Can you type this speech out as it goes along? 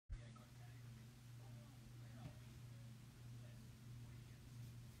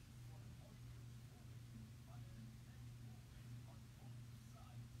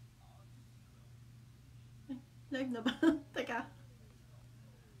Live na ba? Teka.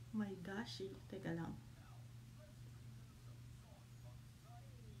 Oh my gosh. Teka lang.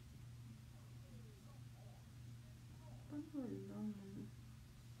 Paano lang?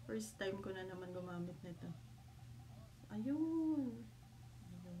 First time ko na naman gumamit nito. Ayun.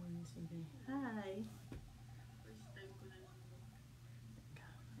 Ayun. Sige. Hi. First time ko na naman. Teka.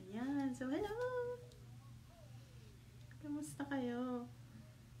 Ayan. So, hello. Kamusta kayo?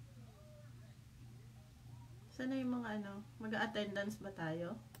 Sana yung mga ano, mag-attendance ba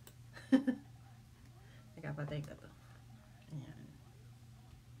tayo? Teka, patay ko to. Ayan.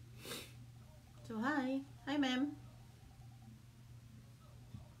 So, hi. Hi, ma'am.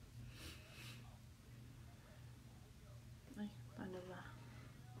 Ay, paano ba?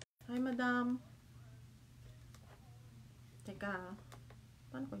 Hi, madam. Teka,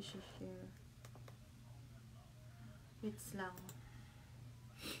 paano ko i-share? Wait lang.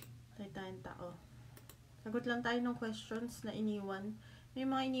 Tayo tayong tao. Sagot lang tayo ng questions na iniwan. May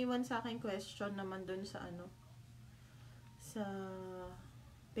mga iniwan sa akin question naman dun sa ano, sa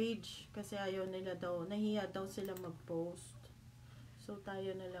page. Kasi ayaw nila daw, nahihiya daw sila mag-post. So,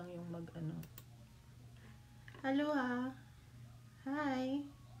 tayo na lang yung mag-ano. Hello ha. Hi.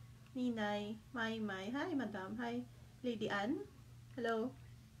 Ninay. May. Hi, madam. Hi. Lady Ann. Hello.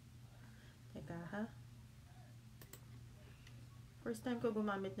 Teka ha. First time ko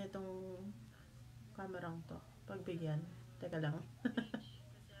gumamit nitong kamerang to. Pagbigyan. Teka lang.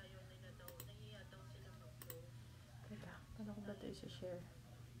 Teka, paano ko ba ito isa-share?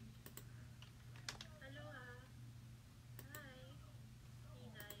 Hello ha. Hi.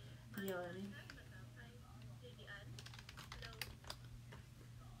 Ninay. Yun. Lady Ann. Hello.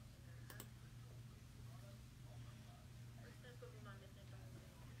 First time ko gumamit nitong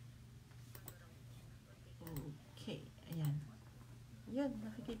kamerang to. Okay. Ayan. Yun.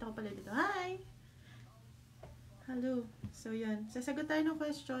 Nakikita ko pala dito. Hi! Hello. So, yan. Sasagot tayo ng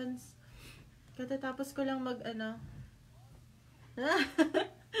questions. Katatapos ko lang mag-ano.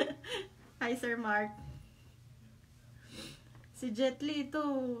 Hi, Sir Mark. Si Jet Li ito,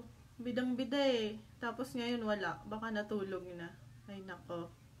 bidang-bida eh. Tapos ngayon wala. Baka natulog na. Ay, nako.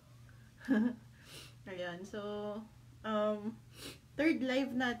 Ayan. So, third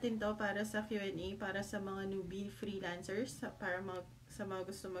live natin to para sa QnA, para sa mga newbie freelancers, para sa mga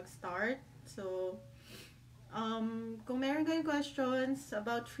gusto mag-start. So, kung meron kayong questions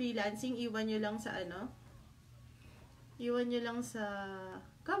about freelancing, iwan nyo lang sa ano? Iwan nyo lang sa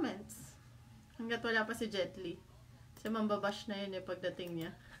comments. Hanggat wala pa si Jet Li. Kasi mambabash na yun eh pagdating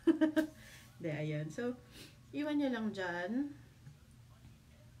niya. De, ayan. So, iwan nyo lang dyan.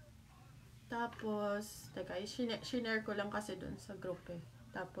 Tapos, teka, sinare ko lang kasi dun sa group eh.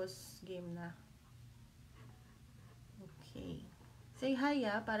 Tapos, game na. Okay. Say hi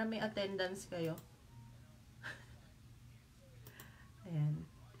ah, para may attendance kayo. Ayan.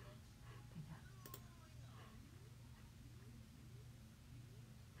 Teka.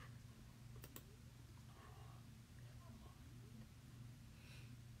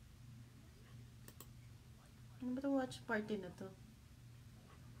 Ano ba itong watch party na to?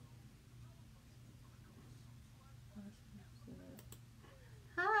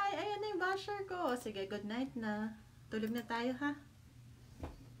 Hi! Ayan na yung basher ko. Sige, good night na. Tulog na tayo ha?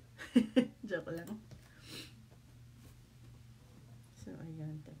 Joke lang. So,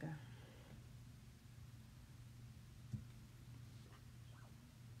 ayan. Teka.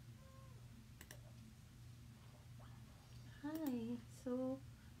 Hi! So,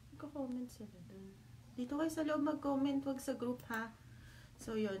 magko-comment sila dun. Dito kayo sa loob mag-comment, wag sa group ha.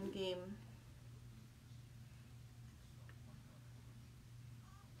 So, yun, game.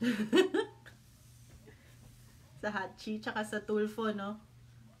 Sa Hachi, tsaka sa Tulfo, no?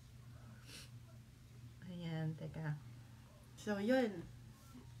 Ayan, teka. So, yun.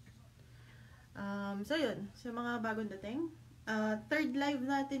 Sa mga bagong dating. Third live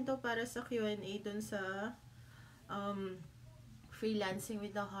natin to para sa QnA dun sa Freelancing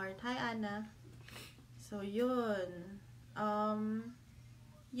with the Heart. Hi, Anna. So, yun.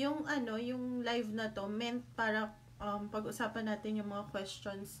 Yung live na to meant para pag-usapan natin yung mga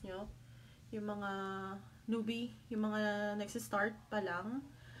questions nyo. Yung mga newbie, yung mga nagsistart pa lang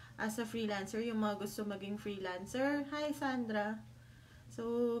as a freelancer, yung mga gusto maging freelancer. Hi, Sandra.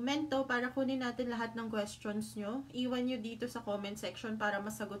 So, meant to para kunin natin lahat ng questions nyo. Iwan nyo dito sa comment section para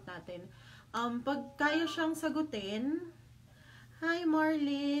masagot natin. Pag kaya siyang sagutin, hi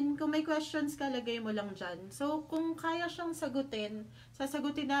Marlyn, kung may questions ka, lagay mo lang dyan. So, kung kaya siyang sagutin,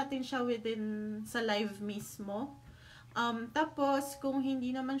 sasagutin natin siya sa live mismo. Tapos, kung hindi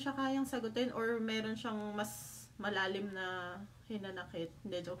naman siya kayang sagutin or meron siyang mas malalim na hinanakit,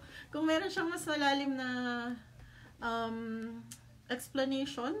 hindi joke. Kung meron siyang mas malalim na um,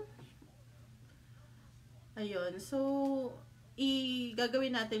 explanation. Ayun. So,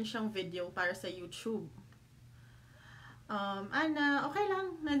 gagawin natin siyang video para sa YouTube. Ana, okay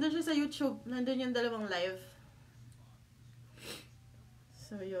lang. Nandun siya sa YouTube. Nandun yung dalawang live.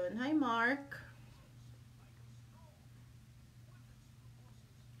 So, yun. Hi, Mark.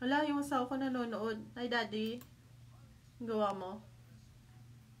 Wala, yung asawa ko nanonood. Hi, Daddy. Gawa mo.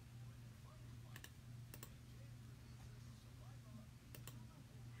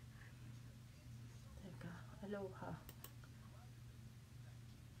 Teka, aloha.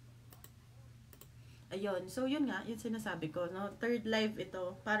 Ayun. So, yun nga, yung sinasabi ko, no? Third live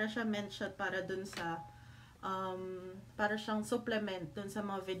ito. Para siya mention para dun sa, para siyang supplement dun sa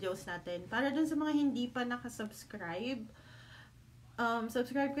mga videos natin. Para dun sa mga hindi pa nakasubscribe,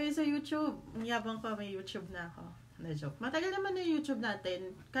 subscribe kayo sa YouTube. Yabang pa, may YouTube na ako. Na-joke. Matagal naman na YouTube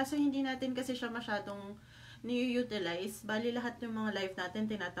natin. Kaso hindi natin kasi siya masyadong ni-utilize. Bali lahat ng mga live natin,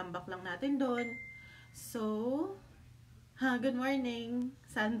 tinatambak lang natin doon. So, good morning,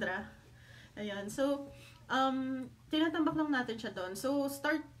 Sandra. Ayan. So, tinatambak lang natin siya doon. So,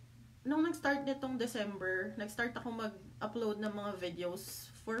 nung nag-start nitong December, nag-start ako mag-upload ng mga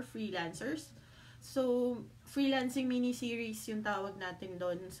videos for freelancers. So, freelancing mini-series yung tawag natin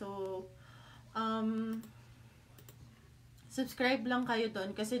doon. So, subscribe lang kayo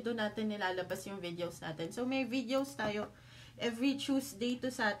doon kasi doon natin nilalabas yung videos natin. So, may videos tayo every Tuesday to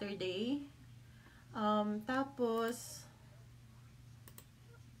Saturday. Tapos,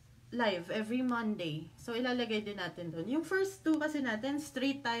 live every Monday. So, ilalagay din natin doon. Yung first two kasi natin,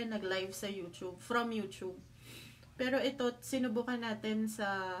 straight tayo nag-live sa YouTube, from YouTube. Pero ito, sinubukan natin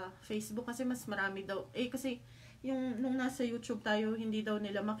sa Facebook kasi mas marami daw. Kasi nung nasa YouTube tayo, hindi daw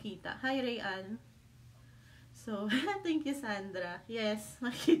nila makita. Hi, Rayan. So, thank you, Sandra. Yes,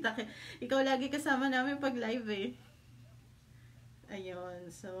 makita ka. Ikaw lagi kasama namin pag live eh. Ayun,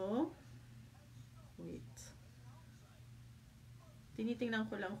 so, wait. Tinitingnan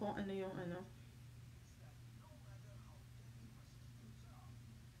ko lang kung ano yung ano.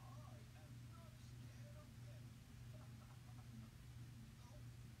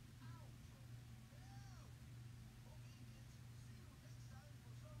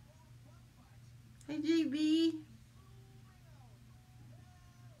 Hi, JB!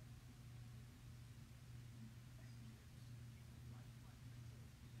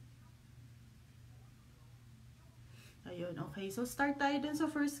 Ayun, okay. So, start tayo dun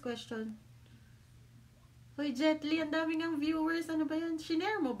sa first question. Hoy, Jetly, ang daming ang viewers. Ano ba yan?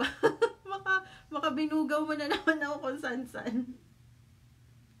 Shinare mo ba? baka binugaw mo na naman ako kung saan-saan.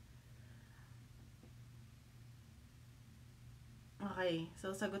 Okay,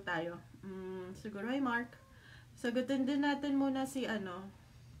 so sagot tayo. Siguro, hi Mark. Sagutin din natin muna si ano.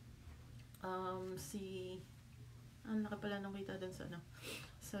 Nakapala nung kita dun sa ano.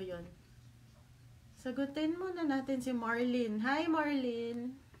 So, yun. Sagutin muna natin si Marlyn. Hi,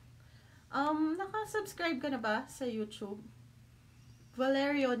 Marlyn. Naka-subscribe ka na ba sa YouTube?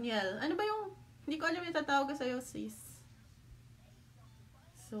 Valerio Niel. Ano ba yung, hindi ko alam yung tatawag ko sa'yo, sis.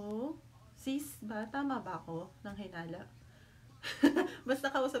 So, sis ba? Tama ba ako ng hinala? Basta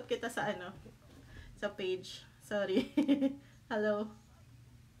kausap kita sa ano, sa page. Sorry. Hello.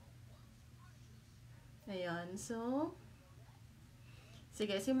 Ayan, so,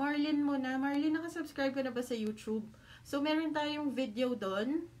 sige, si Marlyn muna. Marlyn, nakasubscribe ka na ba sa YouTube? So, meron tayong video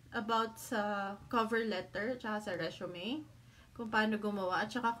doon about sa cover letter at sa resume. Kung paano gumawa at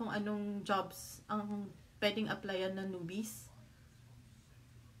saka kung anong jobs ang pwedeng applyan ng newbies.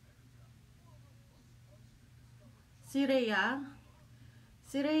 Si Rhea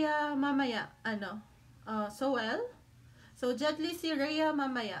mamaya, So, Jetly, si Rhea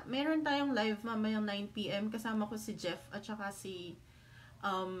mamaya. Meron tayong live mamayang 9 PM. Kasama ko si Jeff at saka si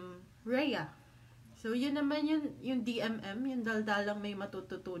Rhea. So, yun naman yung DMM, yung daldalang may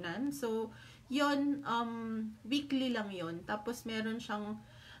matututunan. So, yun, weekly lang yun. Tapos, meron siyang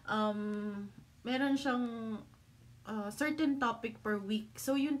certain topic per week.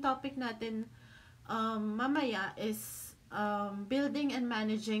 So, yung topic natin mamaya is building and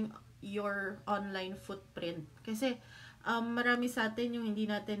managing your online footprint. Kasi, marami sa atin yung hindi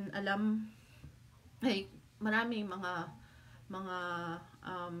natin alam, marami mga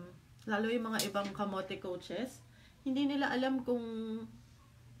lalo yung mga ibang kamote coaches, hindi nila alam kung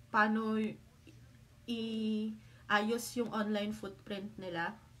paano i-ayos yung online footprint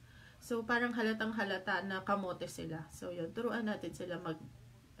nila. So, parang halatang halata na kamote sila. So, yun, turuan natin sila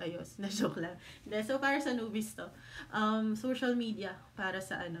mag-ayos. Na-joke lang. So, para sa newbies to. Social media, para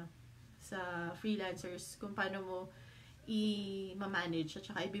sa sa freelancers, kung paano mo i-manage at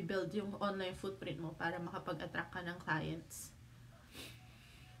saka i-build yung online footprint mo para makapag-attract ka ng clients.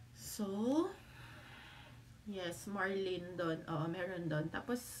 So, yes, Marlyn doon. Oo, meron doon.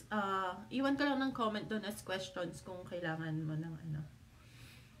 Tapos, iwan ko lang ng comment doon as questions kung kailangan mo ng ano.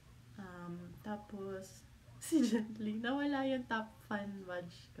 Tapos, si Gently, nawala yung top fan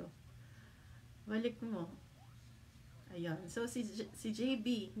badge ko. Balik mo. Ayun. So, si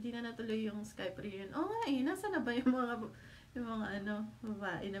JB, hindi na natuloy yung Skype reunion. Oo nga eh, nasa na ba yung mga ano,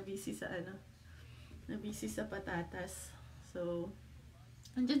 babae na busy sa ano, na busy sa patatas. So,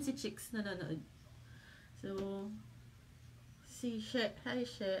 andyan si Chicks na nanonood. So, si She, hi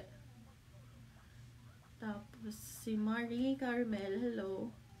She. Tapos, si Marie Carmel,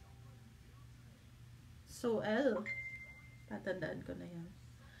 hello. So, L. Tatandaan ko na yan.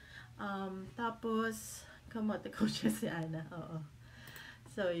 Tapos, kamote ko siya si Ana. Oo.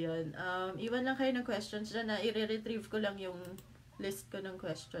 So, yun. Iwan lang kayo ng questions dyan na i-retrieve ko lang yung list ko ng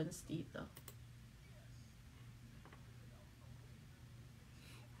questions dito.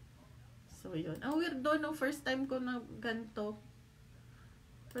 So, yun. Ang weirdo, no? First time ko na ganito.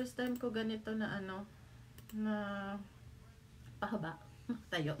 First time ko ganito na ano, na pahaba.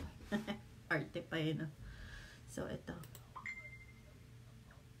 Tayo. Arte pa yun, no? So, ito.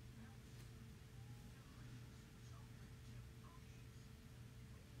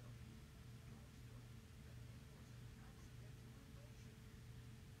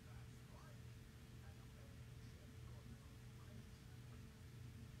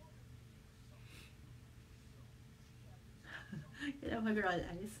 Kailangan mag-roll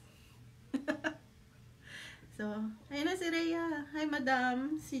eyes. So, ayun na si Rhea. Hi,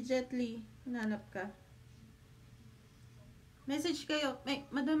 madam. Si Jetly. Hinanap ka. Message kayo.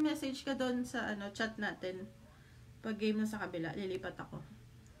 Madam, message ka doon sa ano, chat natin. Pag game na sa kabila, lilipat ako.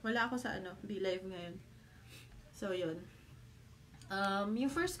 Wala ako sa ano, be live ngayon. So, yun.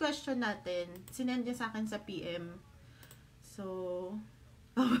 Yung first question natin, sinend niya sa akin sa PM. So,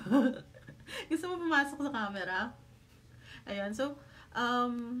 gusto mo pumasok sa camera? Ayan, so,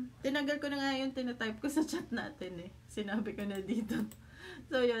 tinanggal ko na nga yung tinatype ko sa chat natin eh. Sinabi ko na dito.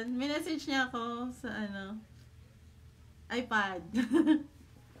 So, yun. Minessage niya ako sa, ano, iPad.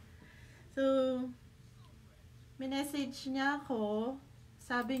 So, minessage niya ako,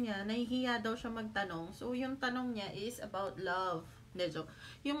 sabi niya, nahihiya daw siya magtanong. So, yung tanong niya is about love. Medyo.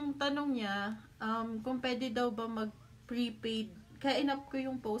 Yung tanong niya, kung pwede daw ba mag-prepaid, kaya inap ko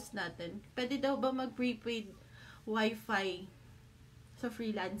yung post natin, pwede daw ba mag-prepaid wifi sa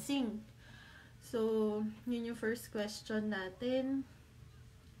freelancing. So, yun yung first question natin.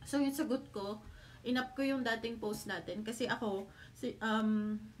 So, yung sagot ko, inap ko yung dating post natin. Kasi ako,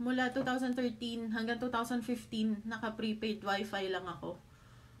 mula 2013 hanggang 2015, naka-prepaid wifi lang ako.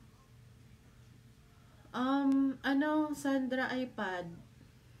 Ano, Sandra iPad.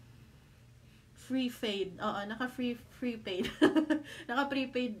 Free fade. Oo, naka-prepaid.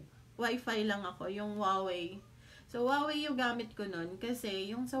 Naka-prepaid wifi lang ako, yung Huawei. So, Huawei yung gamit ko nun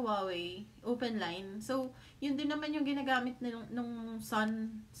kasi yung sa Huawei, open line. So, yun din naman yung ginagamit nung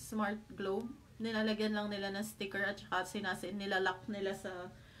Saan Smart Globe. Nilalagyan lang nila ng sticker at saka nilalak nila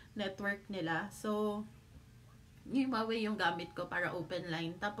sa network nila. So, yung Huawei yung gamit ko para open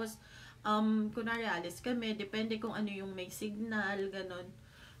line. Tapos, kunwari alis kami, depende kung ano yung may signal, ganon.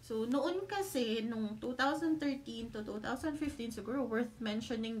 So, noon kasi, nung 2013 to 2015, siguro worth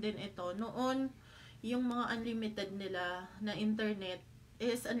mentioning din ito, noon, yung mga unlimited nila na internet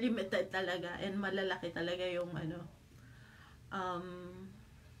is unlimited talaga and malalaki talaga yung ano,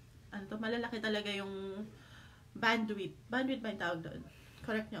 malalaki talaga yung bandwidth. Bandwidth ba yung tawag doon?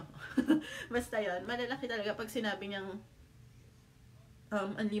 Correct nyo ako. Basta yun, malalaki talaga pag sinabi niyang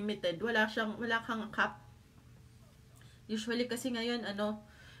unlimited. Wala kang cap. Usually kasi ngayon,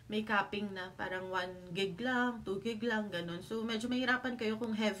 may capping na parang 1 gig lang, 2 gig lang, ganun. So, medyo mahirapan kayo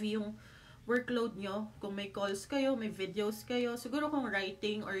kung heavy yung workload nyo. Kung may calls kayo, may videos kayo. Siguro kung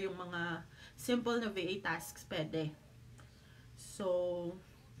writing or yung mga simple na VA tasks, pwede. So,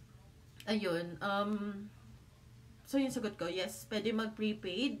 ayun. So, yung sagot ko, yes, pwede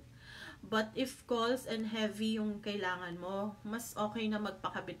mag-prepaid. But if calls and heavy yung kailangan mo, mas okay na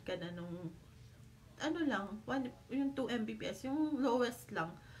magpakabit ka na nung yung 2 Mbps, yung lowest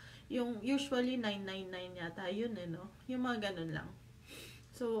lang. Yung usually 999 yata yun, yung mga ganun lang.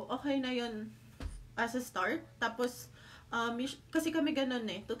 So, okay na yun as a start. Tapos, kasi kami ganun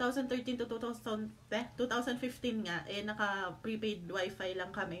 2013 to 2015 nga, naka-prepaid wifi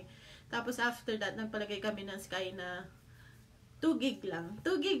lang kami. Tapos, after that, nagpalagay kami ng Sky na 2 gig lang.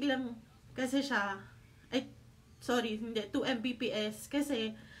 2 gig lang kasi siya, 2 Mbps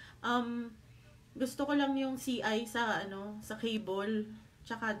kasi, gusto ko lang yung CI sa sa cable.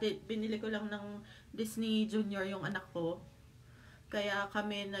 Tsaka binili ko lang ng Disney Junior yung anak ko. Kaya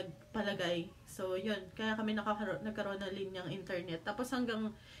kami nagpalagay. So, yun. Kaya kami nagkaroon ng linyang internet. Tapos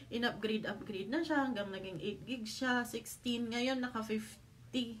hanggang upgrade na siya. Hanggang naging 8 gig siya, 16. Ngayon, naka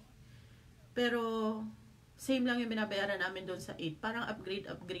 50. Pero, same lang yung binabayaran namin doon sa 8. Parang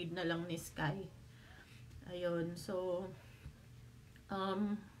upgrade na lang ni Sky. Ayun. So,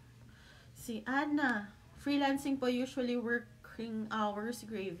 si Anna, freelancing po usually working hours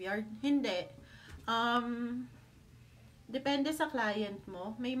graveyard. Hindi. Depende sa client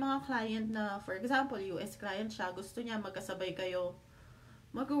mo. May mga client na, for example, US client siya, gusto niya magkasabay kayo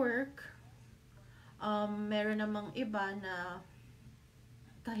mag-work. Meron namang iba na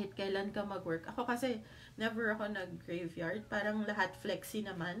kahit kailan ka mag-work. Ako kasi, never ako nag-graveyard. Parang lahat flexi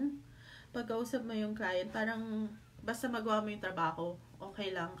naman. Pagkausap mo yung client, parang basta magawa mo yung trabaho,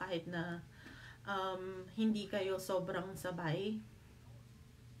 okay lang kahit na hindi kayo sobrang sabay.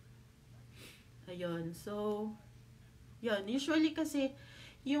 Ayun. So, yun. Usually kasi,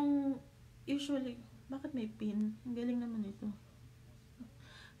 bakit may pin? Ang galing naman ito.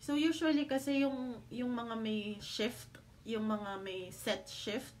 So, usually kasi yung mga may shift, yung mga may set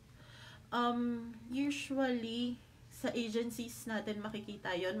shift, usually, sa agencies natin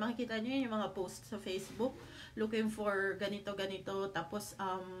makikita yon. Makikita nyo yun yung mga post sa Facebook, looking for ganito, tapos,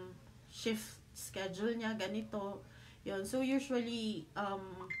 shift schedule niya, ganito. Yun. So, usually,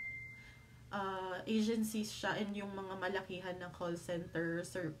 agencies siya and yung mga malakihan ng call center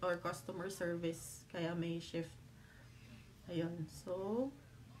or customer service. Kaya may shift. Ayun. So,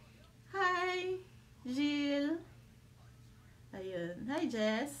 hi! Jill! Ayun. Hi,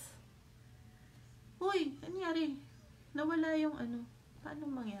 Jess! Uy! Ano nangyari? Nawala yung Paano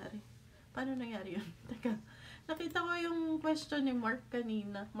mangyari? Paano nangyari yun? Teka. Nakita ko yung question ni Mark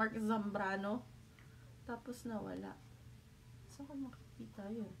kanina. Mark Zambrano. Tapos nawala. Saan ko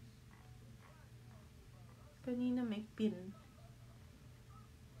makikita yun? Kanina may pin.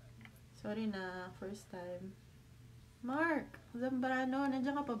 Sorry na. First time. Mark Zambrano.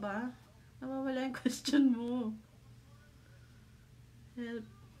 Nandiyan ka pa ba? Nawawala yung question mo. Help.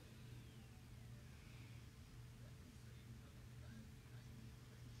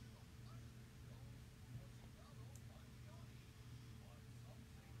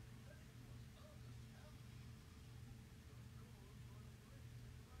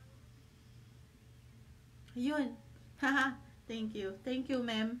 Yun. Haha. Thank you. Thank you,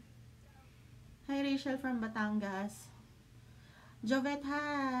 ma'am. Hi, Rachel from Batangas. Jovette,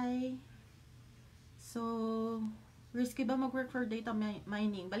 hi. So, risky ba mag-work for data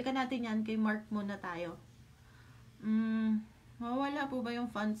mining? Balikan natin yan. Kay Mark muna tayo. Mawawala po ba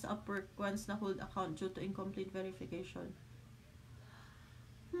yung funds Upwork once na hold account due to incomplete verification?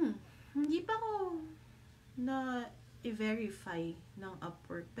 Hindi pa ko na i-verify ng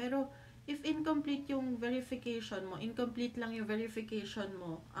Upwork. Pero, if incomplete yung verification mo, incomplete lang yung verification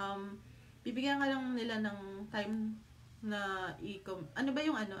mo, bibigyan ka lang nila ng time na ano ba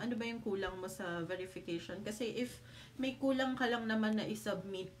yung kulang mo sa verification? Kasi if may kulang ka lang naman na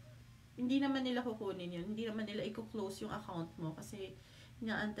i-submit, hindi naman nila kukunin yun. Hindi naman nila i-close yung account mo kasi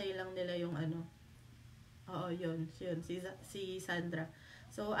inaantay lang nila yung Oo, yun si Sandra.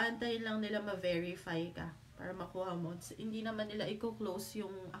 So, antayin lang nila ma-verify ka para makuha mo. Hindi naman nila i-close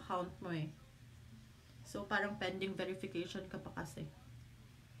yung account mo eh. So, parang pending verification ka pa kasi.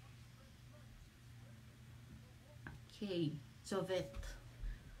 Okay. Jovette.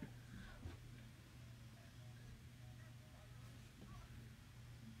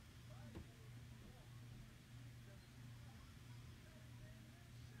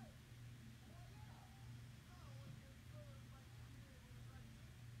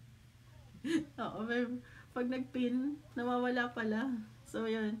 Oo, pag nag-pin, nawawala pala. So,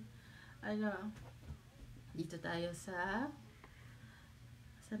 yun. Dito tayo sa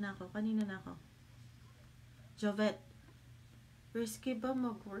nako. Kanina na ako. Jovette. Risky ba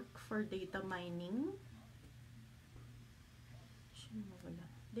mag-work for data mining? Wala.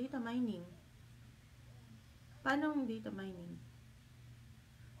 Data mining. Paano ang data mining?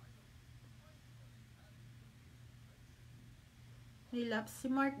 May lapse si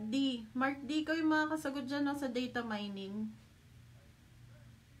Mark D. Mark D, ikaw yung makakasagot dyan sa data mining.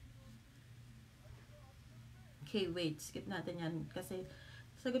 Okay, wait. Skip natin yan. Kasi,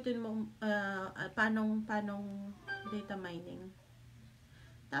 sagutin mo paanong data mining.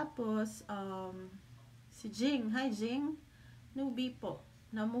 Tapos, si Jhing. Hi, Jhing. Newbie po.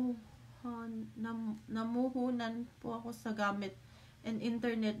 Namuhunan po ako sa gamit and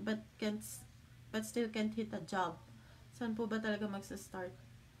internet but still can't hit a job. Saan po ba talaga magsa-start?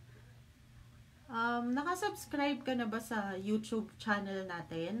 Nakasubscribe ka na ba sa YouTube channel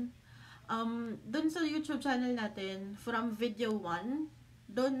natin? Dun sa YouTube channel natin, from video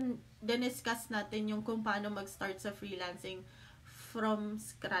 1, dun diniscuss natin yung kung paano mag-start sa freelancing from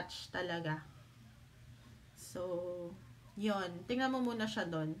scratch talaga. So, yon. Tingnan mo muna siya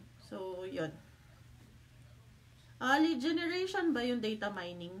dun. So, yon. Lead generation ba yung data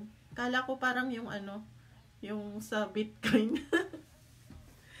mining? Kala ko parang yung ano, yung sa Bitcoin.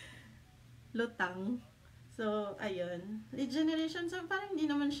 Lutang. So, ayun. Lead generation, so parang hindi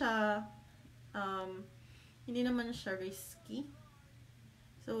naman siya risky.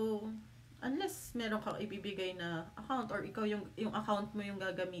 So, unless meron kang ibibigay na account or ikaw yung account mo yung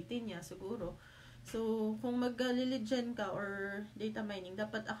gagamitin niya, siguro. So, kung mag-lead gen ka or data mining,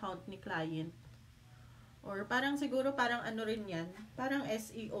 dapat account ni client. Or parang siguro parang ano rin yan, parang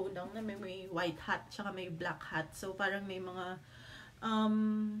SEO lang na may white hat tsaka may black hat. So, parang may mga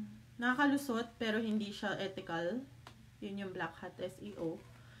nakakalusot pero hindi siya ethical. Yun yung black hat SEO.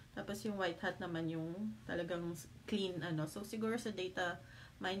 Tapos yung white hat naman yung talagang clean ano. So siguro sa data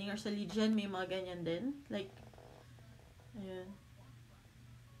mining or sa lead gen may mga ganyan din. Like, ayun.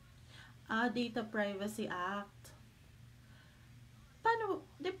 Data Privacy Act. Paano?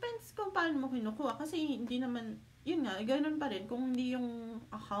 Depends kung paano mo kinukuha. Kasi hindi naman, yun nga, ganun pa rin. Kung hindi yung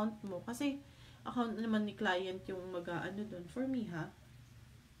account mo. Kasi account naman ni client yung mag-ano dun. For me ha.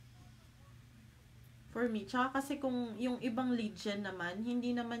 For me. Tsaka kasi kung yung ibang lead gen naman,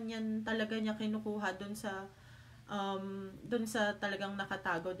 hindi naman yan talaga niya kinukuha dun sa talagang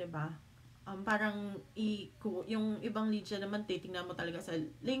nakatago, 'di ba? Parang yung ibang lead gen naman titingnan mo talaga sa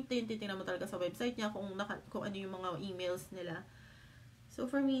LinkedIn, titingnan mo talaga sa website niya kung ano yung mga emails nila. So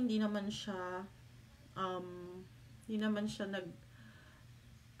for me hindi naman siya ang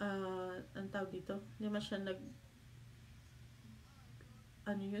tawag dito? Hindi naman siya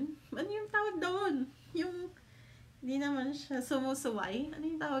ano yun? Ano yung tawag doon? Yung, hindi naman siya sumusuway. Ano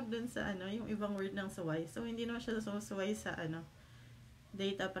yung tawag doon sa ano? Yung ibang word ng suway. So, hindi naman siya sumusuway sa ano?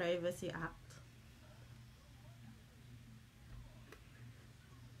 Data Privacy Act.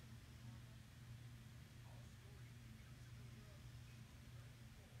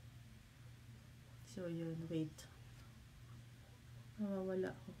 So, yun. Wait.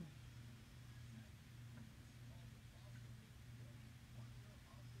 Mawawala ako.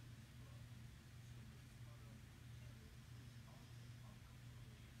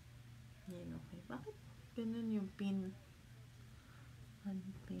 Yan, okay. Bakit ganun yung pin?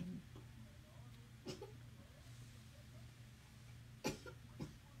 Unpin.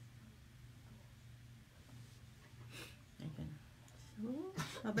 Ayan. So,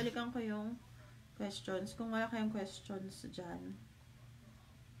 babalikan ko yung questions. Kung wala kayong questions dyan.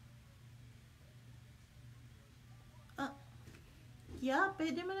 Yeah,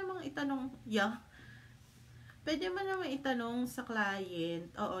 pwede mo namang itanong. Yeah. Pwede mo naman itanong sa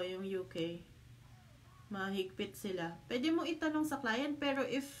client. Oo, yung UK. Mahigpit sila. Pwede mo itanong sa client, pero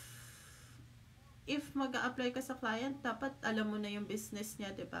if mag-a-apply ka sa client, dapat alam mo na yung business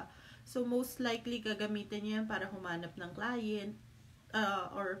niya, 'di ba? So most likely gagamitin niya yan para humanap ng client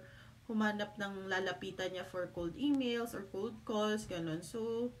or humanap ng lalapitan niya for cold emails or cold calls, ganun.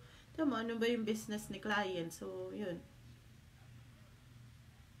 So, tama, ano ba yung business ni client? So, yun.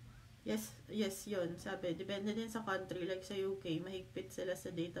 Yes, yun. Sabi, depende din sa country. Like sa UK, mahigpit sila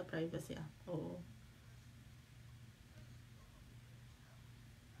sa data privacy. Oo.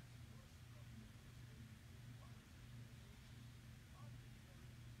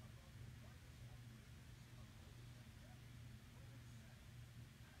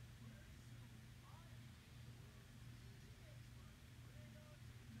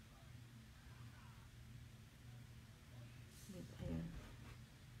 Ayan.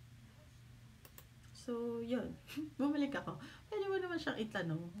 So, yun. Bumalik ako. Pwede mo naman siyang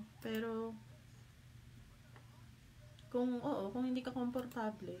itanong. Pero, kung hindi ka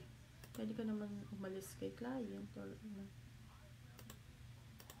komportable, pwede ka naman umalis kay client or ano.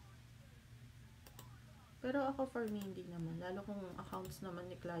 Pero ako for me, hindi naman. Lalo kung accounts naman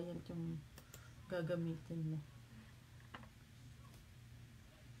ni client yung gagamitin mo.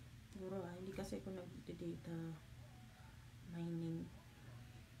 Siguro hindi kasi ako nag-data mining.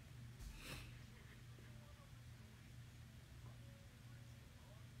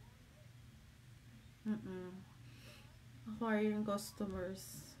 Acquiring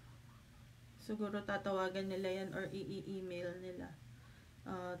customers. Siguro tatawagan nila yan or i-email nila.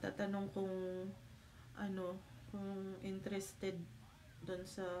 Tatanong kung kung interested doon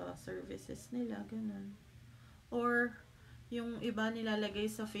sa services nila, ganun. Or yung iba nilalagay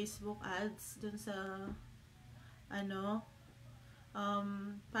sa Facebook ads doon sa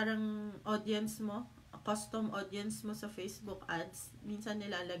parang audience mo, custom audience mo sa Facebook ads, minsan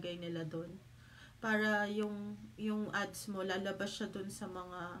nilalagay nila doon. Para yung ads mo, lalabas siya doon sa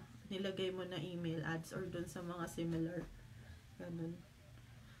mga nilagay mo na email ads or doon sa mga similar. Ganun.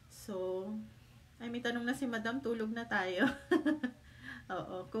 So, ay may tanong na si Madam, tulog na tayo.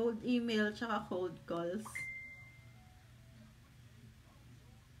 Oo, cold email tsaka cold calls.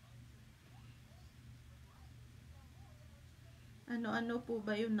 Ano-ano po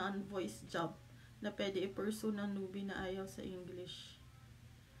ba yung non-voice job na pwede i-pursue ng newbie na ayaw sa English?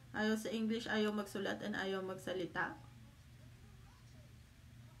 Ayaw sa English, ayaw magsulat, and ayaw magsalita?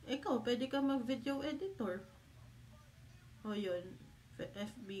 Ikaw, pwede ka mag-video editor. O yun,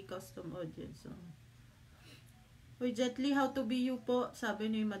 FB custom audience. So. Uy, Jetly, how to be you po,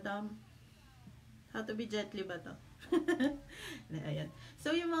 sabi ni Madam. How to be Jetly ba to? Ayan.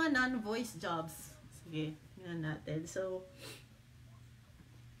 So, yung mga non-voice jobs. Sige, tingnan natin. So,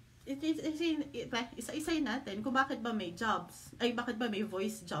 isa-isay natin kung bakit ba may jobs. Ay, bakit ba may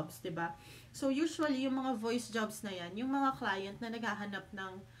voice jobs, diba? So, usually, yung mga voice jobs na yan, yung mga client na naghahanap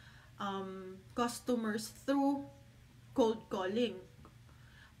ng customers through cold calling.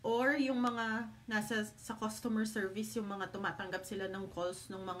 Or yung mga nasa sa customer service, yung mga tumatanggap sila ng calls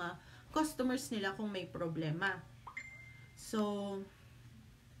ng mga customers nila kung may problema. So,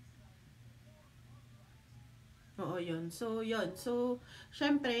 oo, yun. So, yun. So,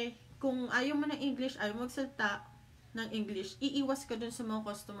 syempre, kung ayaw mo ng English, ayaw mo magsalita ng English, iiwas ka dun sa mga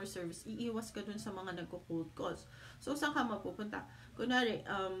customer service, iiwas ka dun sa mga nagko-cold calls. So, saan ka mapupunta? Kunwari,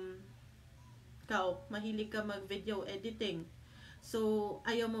 ikaw, mahilig ka mag-video editing. So,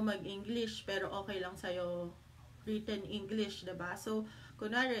 ayaw mo mag-English, pero okay lang sa'yo written English, diba? So,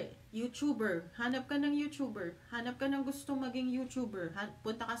 kunwari, YouTuber, hanap ka ng YouTuber, hanap ka ng gustong maging YouTuber,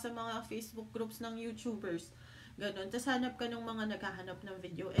 punta ka sa mga Facebook groups ng YouTubers, ganon. Tapos hanap ka ng mga naghahanap ng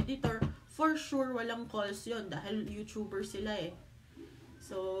video editor, for sure, walang calls yon dahil YouTuber sila eh.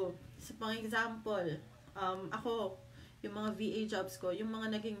 So, sa pang example, ako, yung mga VA jobs ko, yung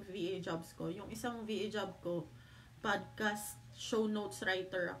mga naging VA jobs ko, yung isang VA job ko, podcast show notes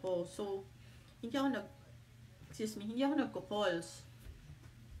writer ako. So, hindi ako nagko-calls.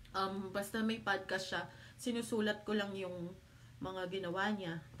 Basta may podcast siya, sinusulat ko lang yung mga ginawa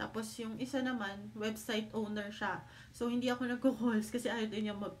niya. Tapos yung isa naman, website owner siya. So, hindi ako nagko-calls kasi ayaw din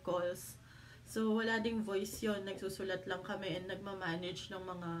niya mag-calls. So, wala ding voice yon. Nagsusulat lang kami and nagmamanage ng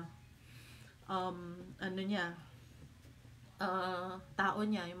mga tao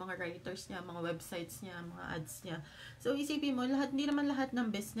niya, yung mga writers niya, mga websites niya, mga ads niya. So, isipin mo, hindi naman lahat ng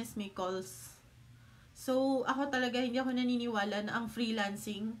business may calls. So, ako talaga, hindi ako naniniwala na ang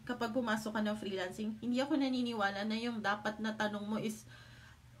freelancing, kapag pumasok ka ng freelancing, hindi ako naniniwala na yung dapat na tanong mo is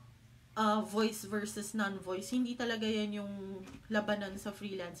voice versus non-voice. Hindi talaga yan yung labanan sa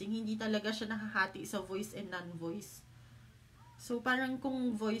freelancing. Hindi talaga siya nakahati sa voice and non-voice. So, parang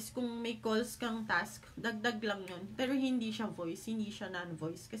kung may calls kang task, dagdag lang yun. Pero hindi siya voice, hindi siya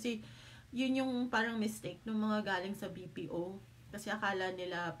non-voice. Kasi, yun yung parang mistake ng mga galing sa BPO. Kasi akala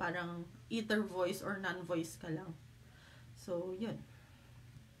nila parang either voice or non-voice ka lang. So, yun.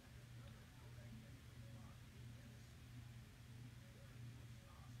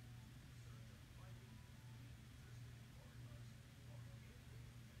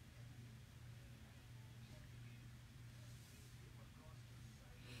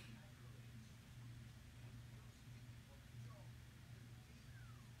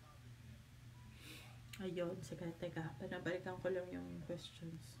 Ayun, teka. Panabalikan ko lang yung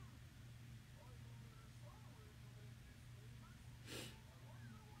questions.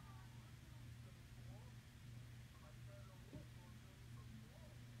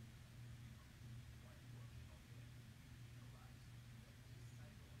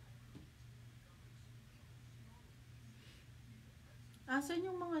 Asan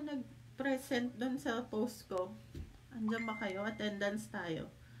yung mga nag-present doon sa post ko? Andiyan ba kayo? Attendance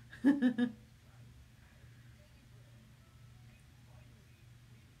tayo.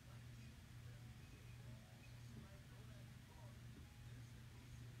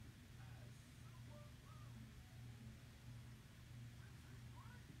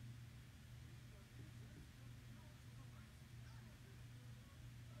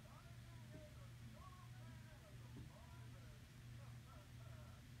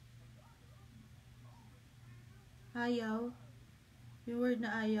 Ayaw. Yung word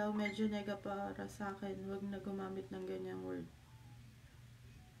na ayaw, medyo nega para sa akin. Huwag na gumamit ng ganyang word.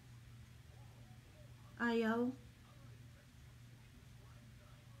 Ayaw.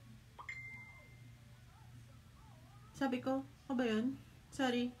 Sabi ko, o ba yun?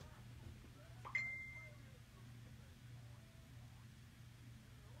 Sorry.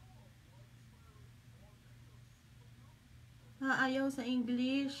 Baka ayaw sa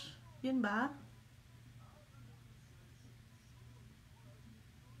English. Yun ba?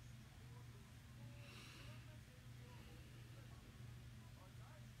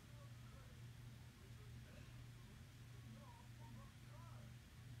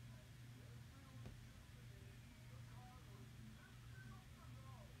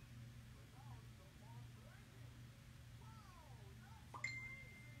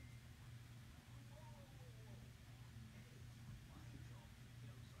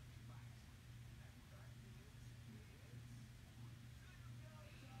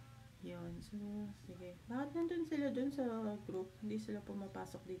 Yun. So, sige. Bakit nandun sila dun sa group? Hindi sila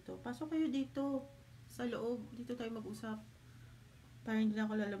pumapasok dito. Pasok kayo dito. Sa loob. Dito tayo mag-usap. Para hindi na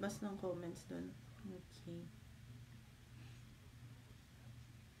ako lalabas ng comments dun. Okay.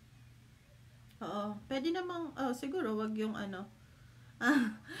 Oo. Pwede namang, siguro wag yung ano.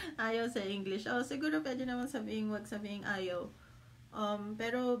 Ayaw sa English. Siguro pwede namang sabihin, wag sabihin ayaw.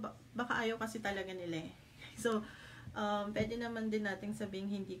 Pero baka ayaw kasi talaga nila eh. So, pwede naman din nating sabihin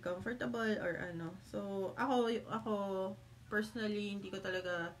hindi comfortable or ano. So, ako personally, hindi ko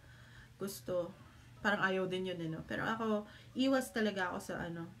talaga gusto. Parang ayaw din yun, no? Pero ako, iwas talaga ako sa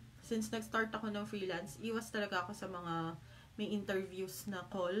ano. Since nag-start ako ng freelance, iwas talaga ako sa mga may interviews na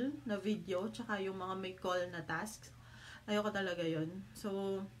call, na video, tsaka yung mga may call na tasks. Ayoko talaga yun.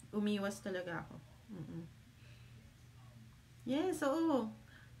 So, umiwas talaga ako. Yes, oo.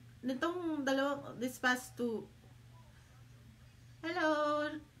 Nitong this past two. Hello,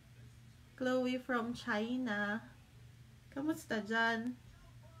 Chloe from China. Kamusta dyan?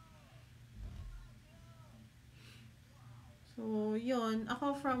 So, yun.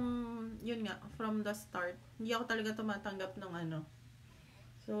 Ako from the start. Hindi ako talaga tumatanggap ng ano.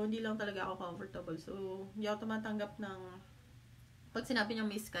 So, hindi lang talaga ako comfortable. So, hindi ako tumatanggap ng pag sinabi niya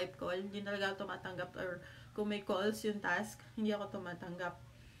may Skype call, hindi talaga ako tumatanggap or kung may calls yung task, hindi ako tumatanggap.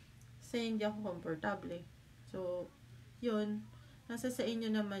 Kasi hindi ako komportable. So, yun. Nasa sa inyo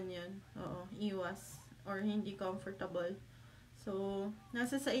naman yun. Oo, iwas. Or hindi comfortable. So,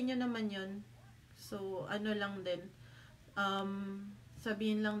 nasa sa inyo naman yun. So, ano lang din.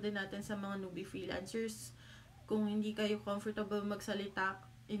 Sabihin lang din natin sa mga newbie freelancers, kung hindi kayo comfortable magsalita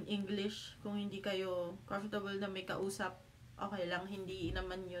in English, kung hindi kayo comfortable na may kausap, okay lang, hindi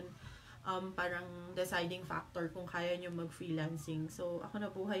naman yun parang deciding factor kung kaya nyo mag-freelancing. So,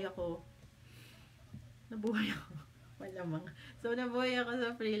 nabuhay ako. Malamang. So, nabuhay ako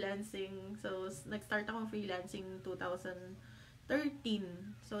sa freelancing. So, nag-start akong freelancing 2013.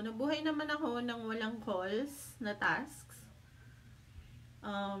 So, nabuhay naman ako ng walang calls na tasks.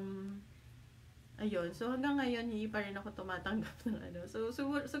 Ayun. So, hanggang ngayon, hindi pa rin ako tumatanggap ng ano. So,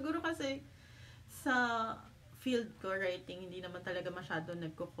 siguro kasi sa field ko, writing, hindi naman talaga masyado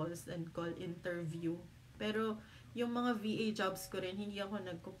nagko-calls and call interview. Pero, yung mga VA jobs ko rin, hindi ako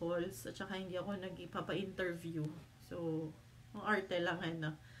nagko-calls at saka hindi ako nagpapa-interview. So, ang arte lang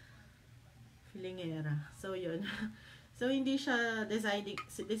na filingera. So, yun. So, hindi siya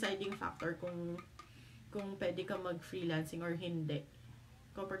deciding factor kung pwede ka mag-freelancing or hindi.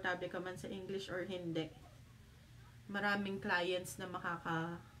 Komportable ka man sa English or hindi. Maraming clients na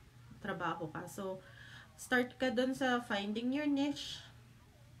makakatrabaho ka. So, start ka dun sa finding your niche.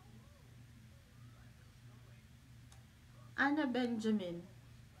 Anna Benjamin,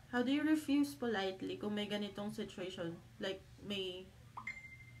 how do you refuse politely kung may ganitong situation? Like, may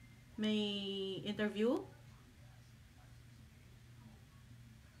interview?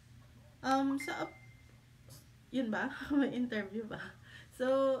 Yun ba? May interview ba?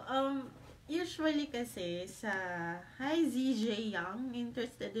 So, usually kasi sa hi ZJ Young,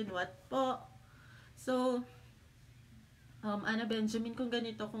 interested in what po? So, Anna Benjamin, kung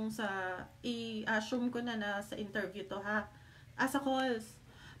ganito, kung i-assume ko na sa interview to ha, sa calls.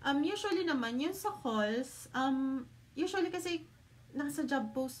 Usually naman, yun sa calls, usually kasi nasa job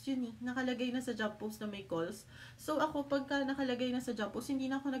post yun eh. Nakalagay na sa job post na may calls. So, ako, pagka nakalagay na sa job post, hindi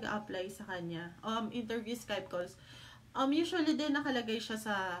na ako nag-apply sa kanya. Interview Skype calls. Usually din nakalagay siya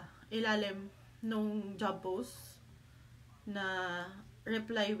sa ilalim nung job post na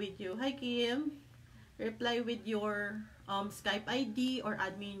reply with you. Hi, Kim. Reply with your Skype ID or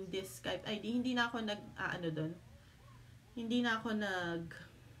admin this Skype ID. Hindi na ako doon. Hindi na ako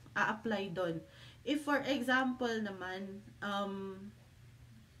nag-a-apply doon. If for example naman,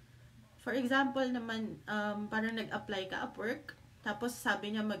 parang nag-apply ka Upwork, tapos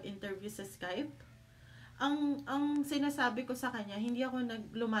sabi niya mag-interview sa Skype, ang sinasabi ko sa kanya, hindi ako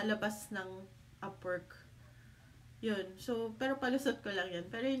lumalabas ng Upwork. Yun. So, pero palusot ko lang yan.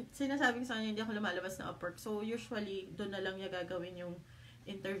 Pero sinasabi ko sa kanya, hindi ako lumalabas ng Upwork. So, usually, doon na lang niya gagawin yung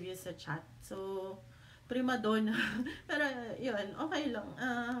interview sa chat. So, prima donna. Pero, yun, okay lang.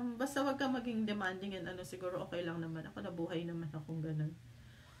 Basta wag ka maging demanding and ano, siguro okay lang naman ako. Nabuhay naman akong ganun.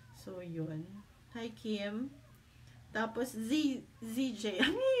 So, yun. Hi, Kim. Tapos, ZJ.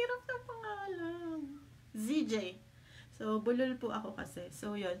 Ang hirap na pangalan. ZJ. So, bulol po ako kasi.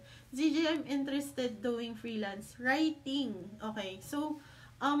 So, yun. ZJ, I'm interested doing freelance writing. Okay. So,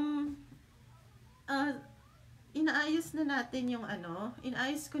 inaayos na natin yung ano.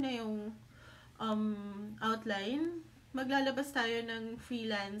 Inaayos ko na yung outline. Maglalabas tayo ng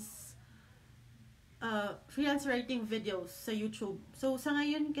freelance writing videos sa YouTube. So, sa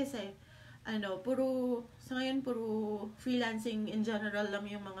ngayon kasi, puro freelancing in general lang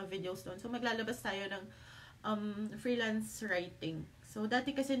yung mga videos doon. So, maglalabas tayo ng freelance writing. So,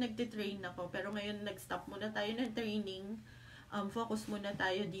 dati kasi nagtitrain ako, pero ngayon nag-stop muna tayo ng training. Focus muna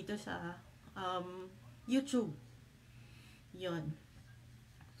tayo dito sa YouTube. Yon.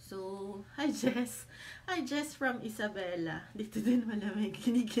 So, hi Jess. Hi Jess from Isabela. Dito din malamig.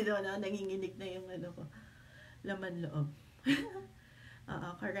 Kinikilaw na, nanginginig na yung ano ko. Laman loob.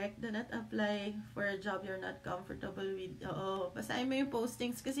 Correct. Do not apply for a job you're not comfortable with. Oo. Basahin mo yung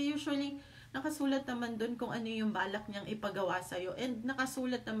postings kasi usually nakasulat naman dun kung ano yung balak niyang ipagawa sa'yo. And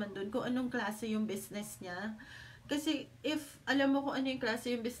nakasulat naman dun kung anong klase yung business niya. Kasi if alam mo kung ano yung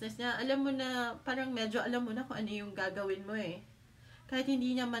klase yung business niya, alam mo na, parang medyo alam mo na kung ano yung gagawin mo eh. Kahit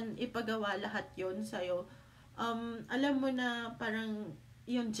hindi naman ipagawa lahat yun sa'yo, alam mo na parang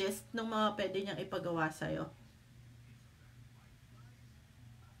yung gist ng mga pwede niyang ipagawa sa'yo.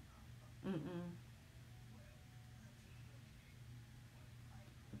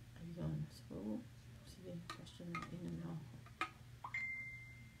 Ayun. So, sige, question na inano.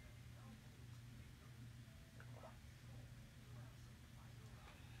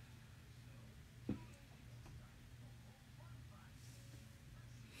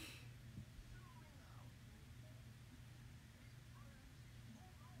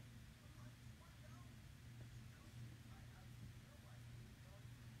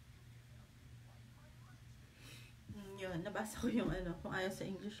 Yun, nabasa ko yung ano, kung ayaw sa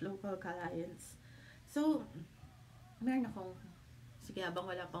English local clients. So, meron akong, sige, habang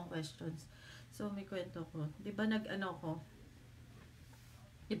wala pang questions. So, may kwento ko. Di ba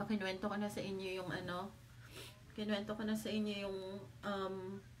di ba kinuwento ko na sa inyo yung kinuwento ko na sa inyo yung,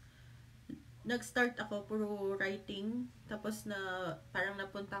 nag-start ako puro writing. Tapos parang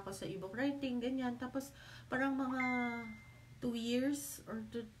napunta ako sa ebook writing, ganyan. Tapos, parang mga 2 years or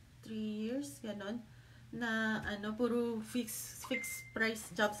 3 years, ganon. Na puro fixed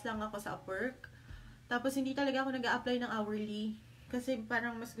price jobs lang ako sa Upwork. Tapos hindi talaga ako nag-a-apply ng hourly kasi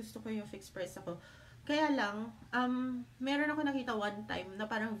parang mas gusto ko yung fixed price ako. Kaya lang meron ako nakita one time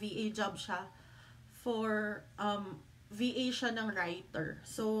na parang VA job siya for VA siya ng writer.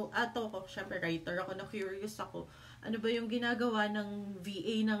 So syempre writer ako, na curious ako. Ano ba yung ginagawa ng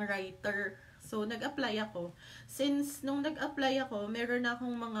VA ng writer? So nag-apply ako. Since nung nag-apply ako, meron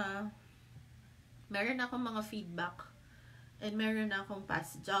akong mga feedback and meron na akong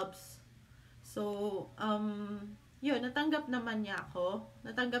past jobs. So, yun, natanggap naman niya ako.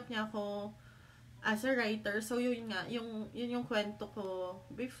 Natanggap niya ako as a writer. So, yun nga, yun yung kwento ko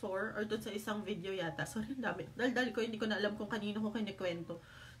before or doon sa isang video yata. Sorry, dami. Dahil ko, hindi ko na alam kung kanino ko kinikwento.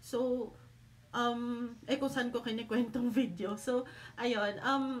 So, kung saan ko kinikwentong video. So, ayun,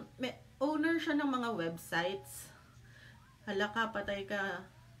 owner siya ng mga websites. Hala ka, patay ka.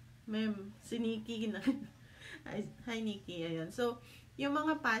 Ma'am, si Nikki na. Hi Nikki, ayun. So, yung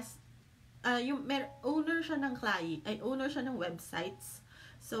mga owner siya ng owner siya ng websites.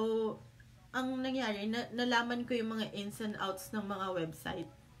 So, ang nangyari, nalaman ko yung mga ins and outs ng mga website.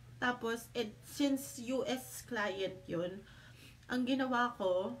 Tapos, since US client yun, ang ginawa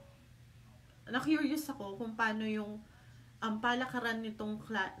ko, na-curious ako kung paano yung palakaran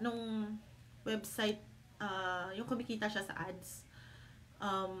nung website, yung kumikita siya sa ads.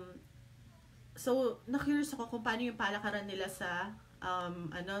 So, na-curious ako kung paano yung palakaran nila sa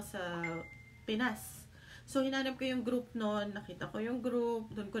Pinas. So, hinanap ko yung group noon, nakita ko yung group,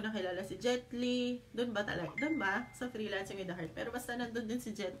 doon ko nakilala si Jet Li, doon ba? Sa Freelancing with the Heart. Pero basta nandun din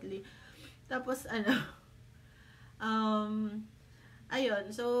si Jet Li. Tapos, ayun,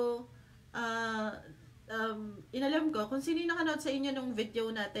 so, inalam ko kung sino yung nakanood sa inyo nung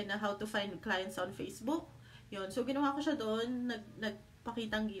video natin na how to find clients on Facebook. Yun, so ginawa ko siya doon,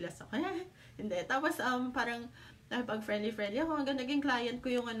 nagpakitang gilas ako. Hindi. Tapos, parang, pag friendly ako, hanggang naging client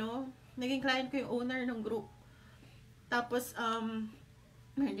ko yung owner ng group. Tapos,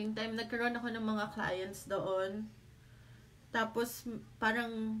 meron time, nagkaroon ako ng mga clients doon. Tapos,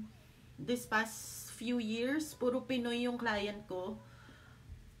 parang, this past few years, puro Pinoy yung client ko.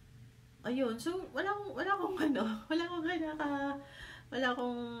 ayun, so wala akong ano, wala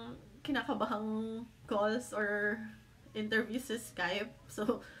akong kinakabahang calls or interviews sa Skype.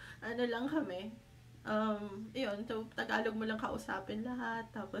 So, ano lang kami. Yun, so Tagalog mo lang kausapin lahat.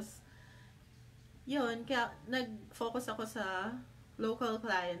 Tapos, yun, kaya nag-focus ako sa local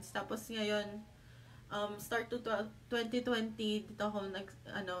clients. Tapos ngayon, start to 2020, dito ako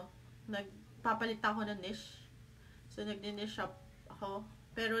nagpapalit ako ng niche. So, nag-niche shop ako.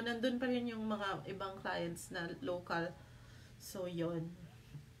 Pero nandun pa rin yung mga ibang clients na local. So, yun.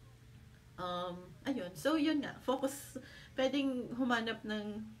 Ayun. So, yun nga. Focus. Pwedeng humanap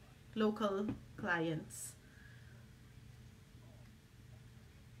ng local clients.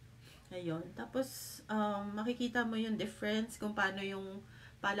 Ayun. Tapos, makikita mo yung difference kung paano yung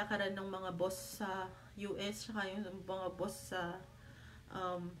palakaran ng mga boss sa US tsaka yung mga boss sa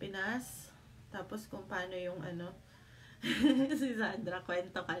Pinas. Tapos, kung paano yung si Sandra,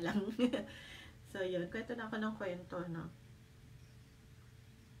 kwento ka lang. So, yun. Kwento na ako ng kwento, no?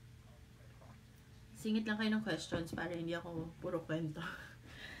 Singit lang kayo ng questions para hindi ako puro kwento.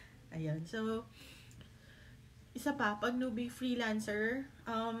 Ayan. So, isa pa, pag newbie freelancer,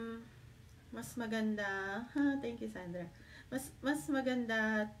 mas maganda, thank you, Sandra. Mas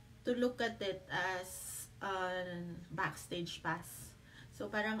maganda to look at it as backstage pass. So,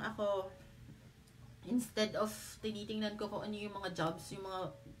 parang ako, instead of tinitingnan ko kung ano yung mga jobs, yung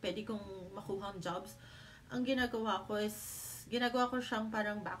mga pwede kong makuhang jobs, ang ginagawa ko siyang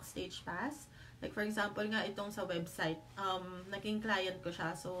parang backstage pass. Like for example nga itong sa website, naging client ko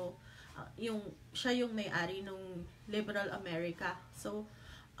siya. So, siya yung may-ari ng Liberal America. So,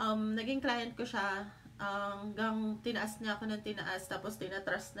 naging client ko siya hanggang tinaas niya ako ng tinaas. Tapos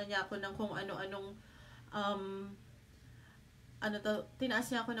tinatrust na niya ako ng kung ano-anong tinaas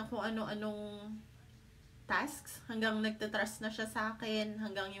niya ako ng kung ano-anong tasks, hanggang nagtatrust na siya sa akin,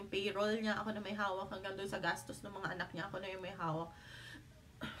 hanggang yung payroll niya ako na may hawak, hanggang doon sa gastos ng mga anak niya ako na yung may hawak.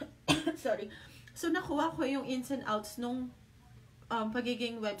 Sorry. So, nakuha ko yung ins and outs nung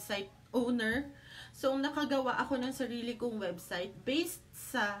pagiging website owner. So, nakagawa ako ng sarili kong website based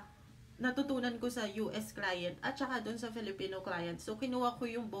sa natutunan ko sa US client at saka doon sa Filipino client. So, kinuha ko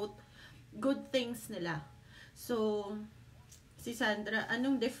yung both good things nila. So, si Sandra,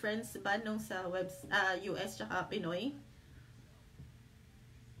 anong difference ba nung sa US tsaka Pinoy?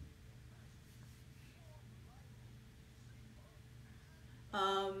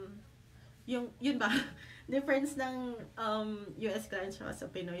 Yun ba? Difference ng US clients tsaka sa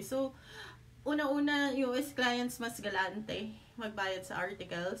Pinoy. So, una-una, US clients mas galante magbayad sa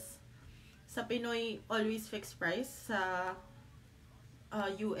articles. Sa Pinoy, always fixed price. Sa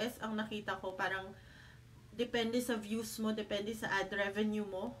US, ang nakita ko parang depende sa views mo, depende sa ad revenue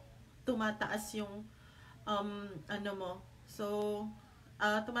mo, tumataas yung mo. So,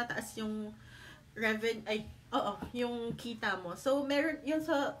 tumataas yung yung kita mo. So, meron yun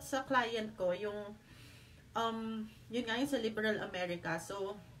sa client ko, yung yun nga yung sa Liberal America.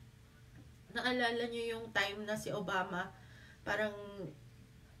 So, naalala niyo yung time na si Obama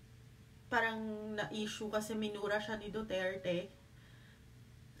parang na-issue kasi minura siya ni Duterte.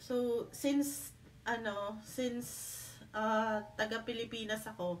 So, since taga Pilipinas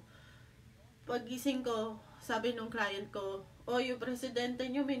ako, pagising ko, sabi nung client ko, yung presidente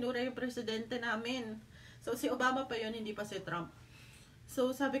nyo, minura yung presidente namin. So, si Obama pa yun, hindi pa si Trump.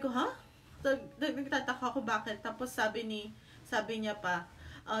 So, sabi ko, nagtataka ko bakit. Tapos sabi niya pa,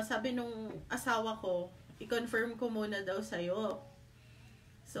 sabi nung asawa ko, i-confirm ko muna daw sa'yo.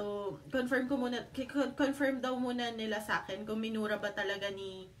 So, confirm daw muna nila sa akin kung minura ba talaga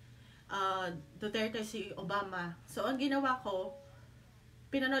ni Duterte si Obama. So, ang ginawa ko,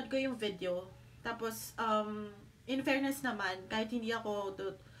 pinanood ko yung video. Tapos, in fairness naman, kahit hindi ako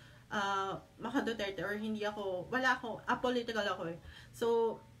maka-Duterte or wala ako, apolitical ako eh.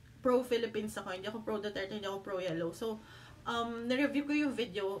 So, pro-Philippines ako, hindi ako pro-Duterte, hindi ako pro-Yellow. So, na-review ko yung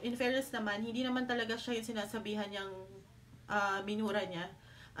video. In fairness naman, hindi naman talaga siya yung sinasabihan niyang minumura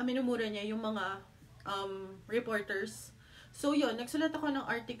niya yung mga reporters. So, yun, nagsulat ako ng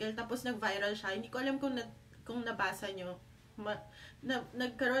article, tapos nag-viral siya. Hindi ko alam kung nabasa nyo.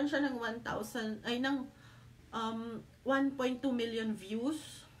 Nagkaroon siya ng 1.2 million views.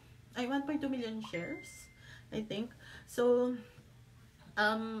 1.2 million shares, I think. So,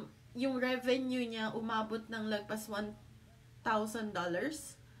 yung revenue niya umabot ng lagpas $1,000.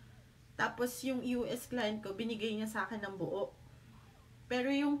 Tapos, yung US client ko, binigay niya sa akin ng buo. Pero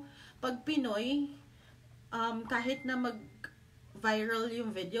yung pag Pinoy, kahit na mag-viral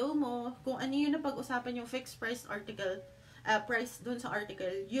yung video mo, kung ano yun na pag-usapan yung fixed price article, price dun sa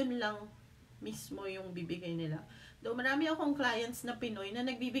article, yun lang mismo yung bibigay nila. Though marami akong clients na Pinoy na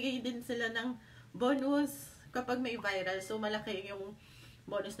nagbibigay din sila ng bonus kapag may viral. So, malaki yung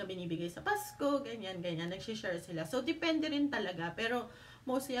bonus na binibigay sa Pasko, ganyan, nagsishare sila. So, depende rin talaga. Pero,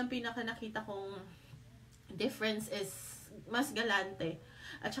 mostly, ang pinaka nakita kong difference is mas galante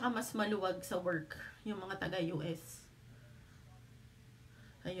at saka mas maluwag sa work yung mga taga-US.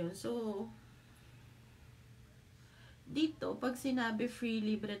 Ayun, so, dito, pag sinabi free,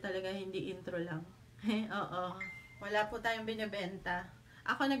 libre talaga, hindi intro lang. Oo. Wala po tayong binibenta.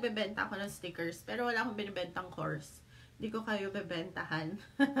 Ako nagbebenta ako ng stickers, pero wala akong binibentang course. Hindi ko kayo bebentahan.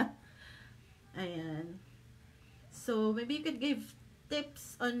 Ayan. So, maybe you could give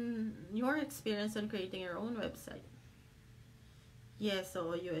tips on your experience on creating your own website. Yes,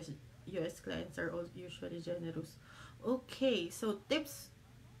 so US clients are usually generous. Okay, so tips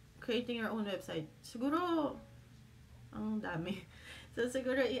creating your own website. Siguro, ang dami. So,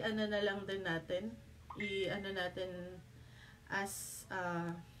 siguro, i-ano na lang din natin. I-ano natin as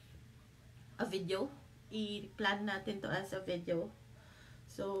a video. I-plan natin to as a video.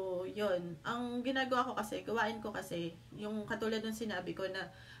 So, yun. Ang ginagawa ko kasi, gawain ko kasi, yung katulad ng sinabi ko na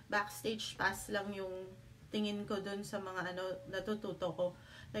backstage pass lang yung tingin ko dun sa mga ano, natututo ko.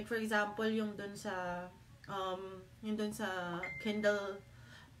 Like, for example, yung dun sa Kindle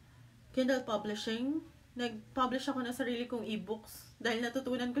publishing, nag-publish ako ng sarili kong e-books dahil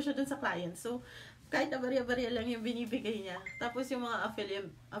natutunan ko siya dun sa client. So, kahit na barya-barya lang yung binibigay niya. Tapos yung mga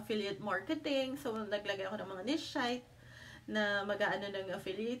affiliate marketing, so naglagay ako ng mga niche site na mag-aano ng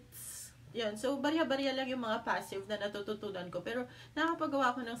affiliates. Yun. So, barya-barya lang yung mga passive na natututunan ko. Pero,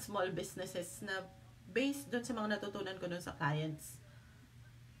 nakapagawa ko ng small businesses na based dun sa mga natutunan ko dun sa clients.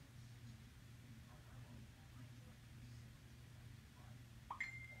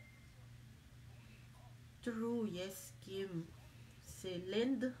 True, yes, Kim. Si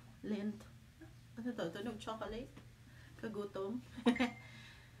Lind. Ano to? Tunog chocolate? Kagutom?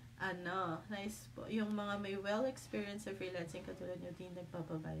 Ano, nice po. Yung mga may well-experience sa freelancing katulad nyo, din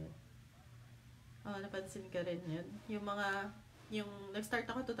nagpapabayad. Oh, napansin ka rin yun. Yung nag-start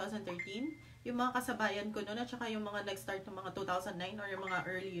ako 2013, yung mga kasabayan ko noon, at saka yung mga nag-start ng mga 2009 or yung mga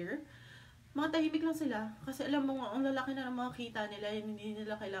earlier, mga tahimik lang sila. Kasi alam mo, ang lalaki na ng mga kita nila, hindi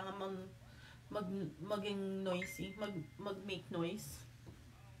nila kailangan maging noisy, mag-make noise.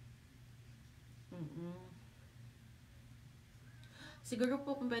 Siguro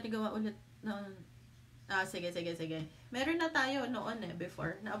po kung pwede gawa ulit na sige. Meron na tayo noon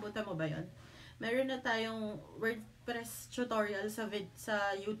before. Naabutan mo ba 'yon? Meron na tayong WordPress tutorial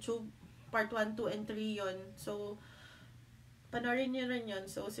sa YouTube. Part 1, 2, and 3 yon. So, panoorin niyo rin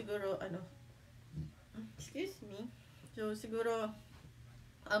yon. So, siguro, excuse me. So, siguro,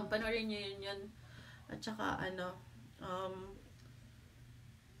 panoorin niyo yun. At saka,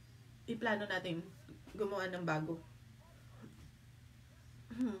 iplano natin gumawa ng bago.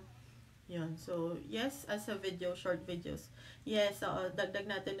 Yun. So, yes, as a video, short videos. Yes,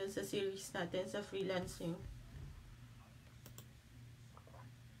 dagdag natin dun sa series natin sa freelancing.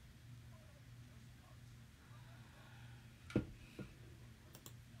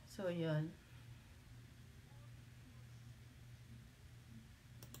 So, yun.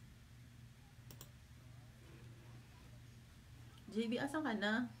 JB, asan ka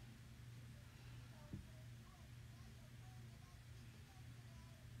na?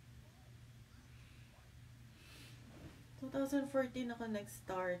 (2014) ako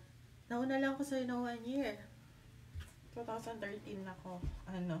nag-start. Nauna lang ako sa'yo na 1 year. 2013 ako.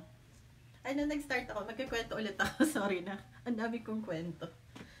 Nag-start ako. Magkikwento ulit ako. Sorry na. Ang dami kong kwento.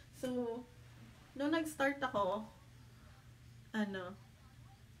 So, nung nag-start ako,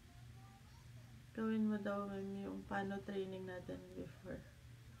 gawin mo daw yung paano training natin before.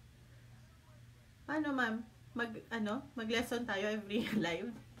 Paano, ma'am? Mag-lesson tayo every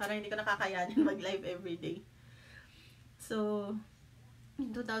live. Para hindi ko nakakayanin mag-live every day. So,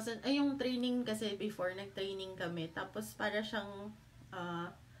 yung training kasi before, nag-training kami. Tapos, para siyang,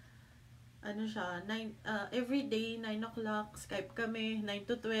 every day, 9 o'clock, Skype kami, 9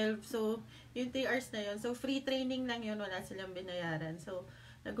 to 12. So, yung 3 hours na yun. So, free training lang yun, wala silang binayaran. So,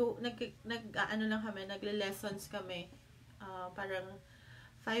 nagle-lessons kami. Parang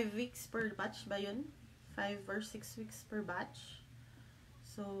 5 weeks per batch ba yun? 5 or 6 weeks per batch.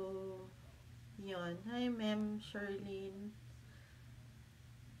 So, yun. Hi, Ma'am Sherlyn.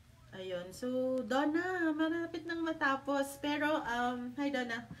 Ayun. So, Donna, malapit nang matapos. Pero, hi,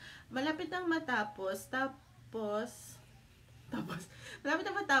 Donna. Malapit nang matapos. Malapit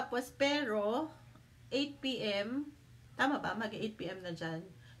nang matapos. Pero, 8 p.m. Tama ba? Mag-8 p.m. na dyan.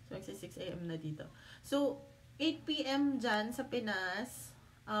 So, magsi 6 a.m. na dito. So, 8 p.m. dyan sa Pinas.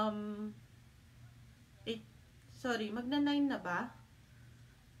 8, sorry, magna-9 na ba?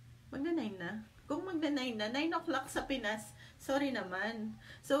 Magna-9 na? Kung magna-9 na, 9 o'clock sa Pinas, sorry naman.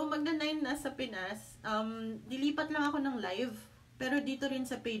 So, magna-9 na sa Pinas, dilipat lang ako ng live, pero dito rin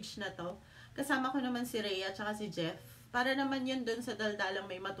sa page na to, kasama ko naman si Rhea at si Jeff, para naman yun dun sa daldalang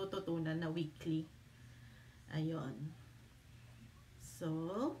may matututunan na weekly. Ayun.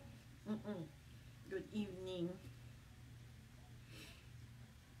 So, good evening.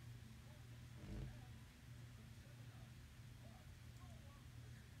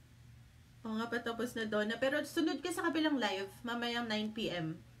 Oo nga, patapos na doon. Pero sunod ka sa kabilang live, mamayang 9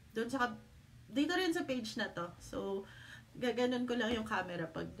 PM. Doon sa, dito rin sa page na to. So, gaganon ko lang yung camera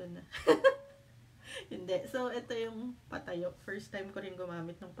pag doon na. Hindi. So, ito yung patayo. First time ko rin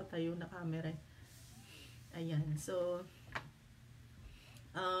gumamit ng patayo na camera. Ayan. So,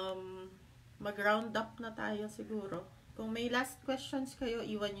 mag-round up na tayo siguro. Kung may last questions kayo,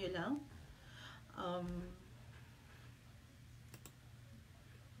 iwan nyo lang.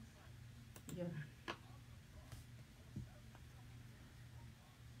 Yun.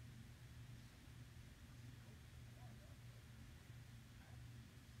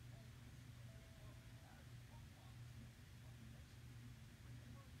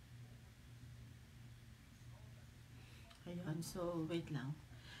 Ayun. So, wait lang.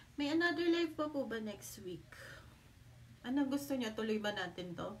 May another live pa po ba next week? Ano gusto niya? Tuloy ba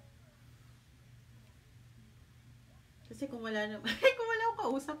natin to? Kasi kung wala na, kung wala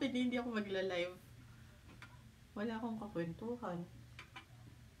akong kausap, hindi ako magla-live. Wala akong kakwentuhan.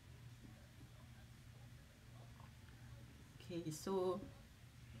 Okay, so,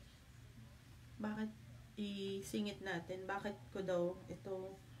 bakit isingit natin? Bakit ko daw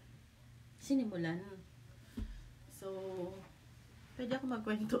ito sinimulan? So, pwede ako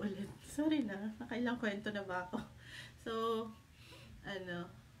magkwento ulit. Sorry na, nakailang kwento na ba ako? So,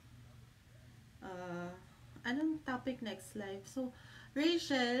 anong topic next live? So,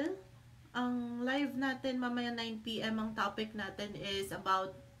 Rachel, ang live natin mamaya 9 PM, ang topic natin is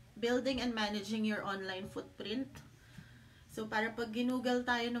about building and managing your online footprint. So, para pag ginugal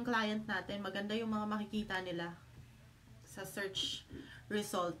tayo ng client natin, maganda yung mga makikita nila sa search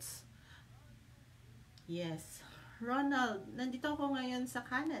results. Yes. Ronald, nandito ako ngayon sa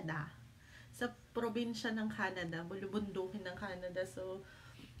Canada. Sa probinsya ng Canada, bulubundukin ng Canada. So,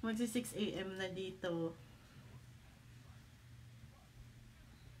 magsi 6 AM na dito.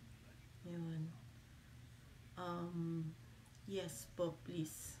 Yun. Yes po,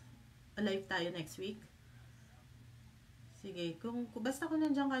 please. Live tayo next week. Sige, kung basta kung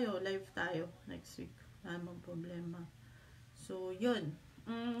nandiyan kayo, live tayo next week. Wala namang problema. So, yun.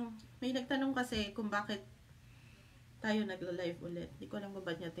 May nagtanong kasi kung bakit tayo nagla-live ulit. Di ko alam kung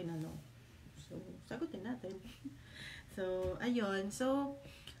ba't niya tinanong. So, sagutin natin. So, ayun. So,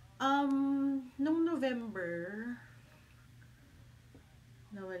 nung November,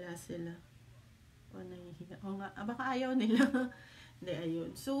 nawala sila. O, nahihiya. O nga, baka ayaw nila. Hindi,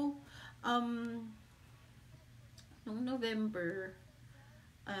 ayun. So, nung November,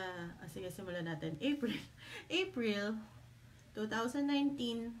 sige, simulan natin. April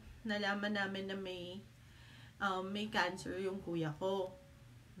 2019, nalaman namin na may cancer yung kuya ko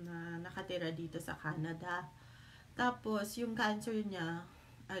na nakatira dito sa Canada. Tapos, yung cancer niya,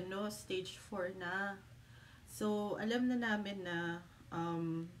 stage 4 na. So, alam na namin na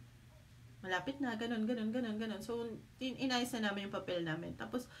malapit na, ganun. So, inayos na namin yung papel namin.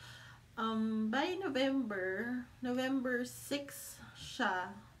 Tapos, by November 6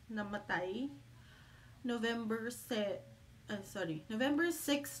 siya namatay. November 6,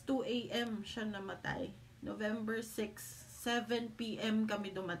 2 AM siya namatay. November 6, 7 PM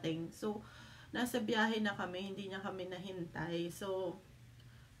kami dumating. So, nasa biyahe na kami, hindi niya kami nahintay. So,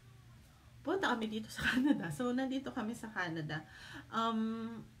 punta kami dito sa Canada. So, nandito kami sa Canada.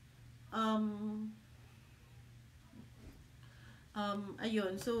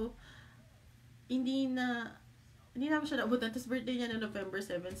 Ayun. So, hindi namin siya naabutan. Tapos birthday niya na November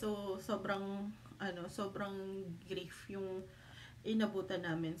 7. So, sobrang grief yung inabutan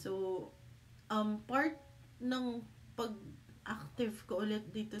namin. So, part ng pag-active ko ulit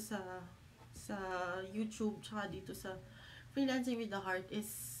dito sa YouTube, tsaka dito sa Freelancing with the Heart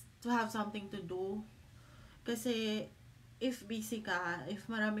is to have something to do. Kasi, if busy ka, if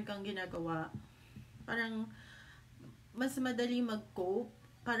marami kang ginagawa, parang mas madali mag-cope,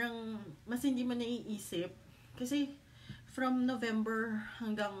 parang mas hindi mo naiisip. Kasi, from November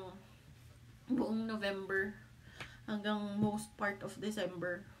hanggang buong November, hanggang most part of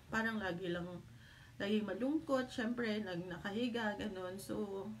December, parang laging malungkot, syempre, nakahiga, ganun.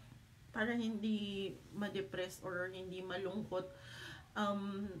 So, para hindi ma-depress or hindi malungkot,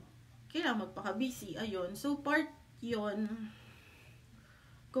 kailangan magpaka-busy. Ayun. So, part yon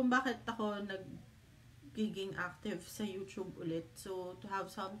kung bakit ako nagiging active sa YouTube ulit. So, to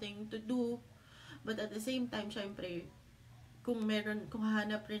have something to do. But at the same time, syempre, kung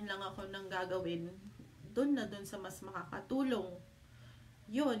hahanap rin lang ako ng gagawin, dun sa mas makakatulong.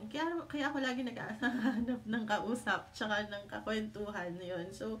 Yun. Kaya ako lagi naghahanap ng kausap, tsaka ng kakwentuhan. Yun.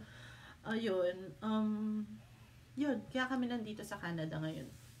 So, ayun. Yun. Kaya kami nandito sa Canada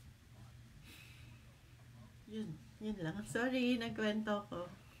ngayon. Yun lang. Sorry, nagkwento ko.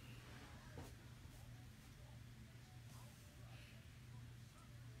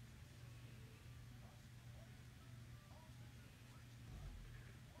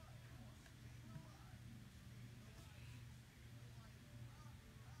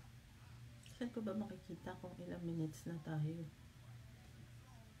 Saan ko ba makikita kung ilang minutes na tayo?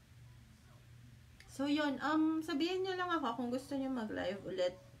 So, yun. Sabihin nyo lang ako kung gusto nyo mag-live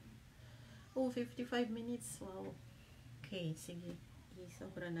ulit. 55 minutes. Wow. Okay, sige.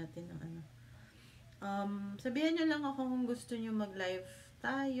 Isobra natin ng ano. Sabihin nyo lang ako kung gusto nyo mag-live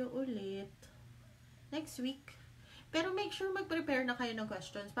tayo ulit next week. Pero make sure mag-prepare na kayo ng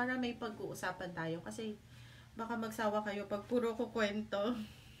questions para may pag-uusapan tayo. Kasi baka magsawa kayo pag puro ko kwento.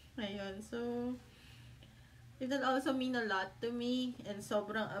 Ayun. So, it will also mean a lot to me and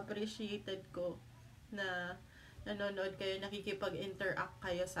sobrang appreciated ko na nanonood kayo, nakikipag-interact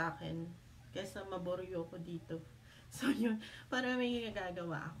kayo sa akin kaysa maboryo ko dito. So, yun. Para may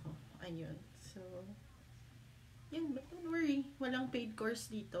nagagawa ako. Ayun. So, yun. But don't worry. Walang paid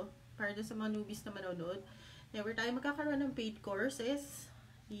course dito. Para sa mga newbies na manonood. Never tayo magkakaroon ng paid courses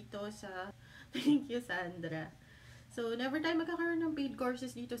dito sa Thank you, Sandra. So, never tayo magkakaroon ng paid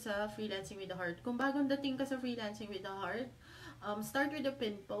courses dito sa Freelancing with the Heart. Kung bagong dating ka sa Freelancing with the Heart, start with the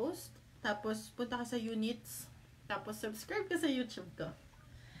pin post, tapos punta ka sa units, tapos subscribe ka sa YouTube ko.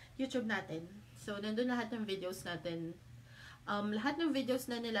 YouTube natin. So, nandun lahat ng videos natin. Lahat ng videos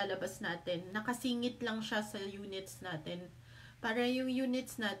na nilalabas natin, nakasingit lang siya sa units natin. Para yung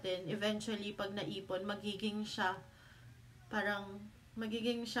units natin, eventually, pag naipon, magiging siya parang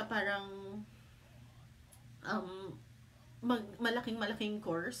malaking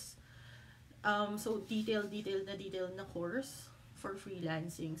course. So, detailed na course for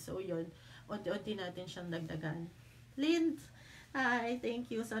freelancing. So, yun. Unti-unti natin siyang dagdagan. Lind! Hi! Thank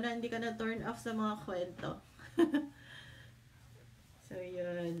you. Sana hindi ka na-turn off sa mga kwento. So,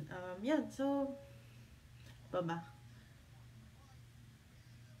 yun. Yan. So, baba.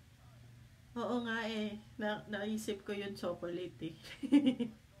 Oo nga eh. Naisip ko yung chocolate eh.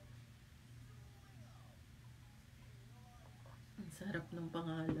 Sarap ng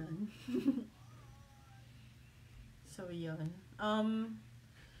pangalan. So, yun.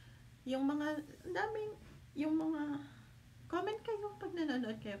 Yung mga comment kayo pag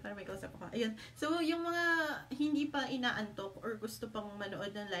nanonood kayo para may kausap ko. Ayun. So, yung mga hindi pa inaantok or gusto pang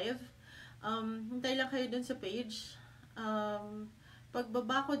manood ng live, hintay lang kayo dun sa page.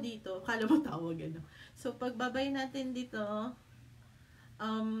 Pagbaba ko dito, kala mo tawag ano. So, pagbabay natin dito,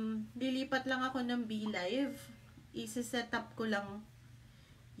 lilipat lang ako ng B-Live. I-set up ko lang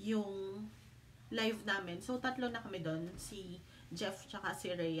yung live namin. So, tatlo na kami doon. Si Jeff tsaka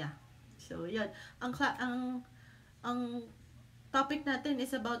si Rhea. So, yun. Ang topic natin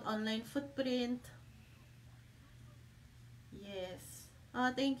is about online footprint. Yes.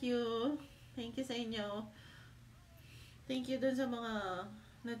 Thank you. Thank you sa inyo. Thank you dun sa mga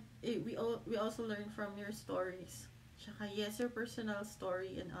we also learn from your stories. Tsaka yes, your personal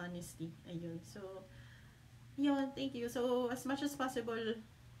story and honesty. Ayun. So, yun, thank you. So, as much as possible,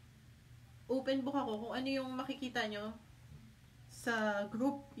 open book ako. Kung ano yung makikita nyo sa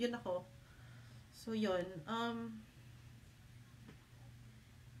group, yun ako. So, yun.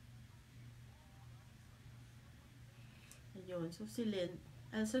 Ayun. So, si Lynn,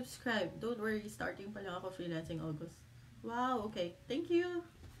 I'll subscribe. Don't worry, starting pa lang ako freelancing August. Wow, okay. Thank you.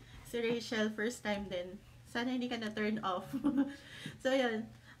 Si Rachel, first time din. Sana hindi ka na-turn off. So, yun.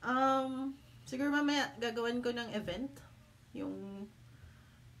 Siguro mamaya gagawin ko ng event. Yung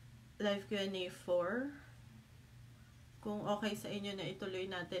live QnA 4. Kung okay sa inyo na ituloy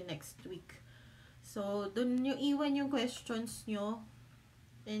natin next week. So, dun nyo iwan yung questions nyo.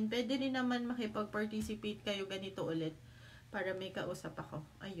 And pwede rin naman makipag-participate kayo ganito ulit. Para may kausap ako.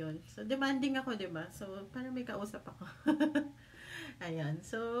 Ayun. So, demanding ako, diba? So, para may kausap ako. Ayan.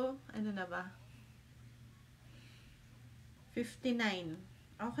 So, ano na ba? 59.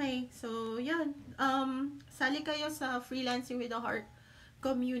 Okay. So, yan. Sali kayo sa Freelancing with a Heart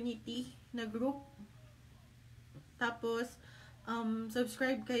community na group. Tapos,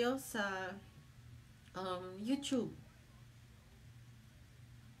 subscribe kayo sa YouTube.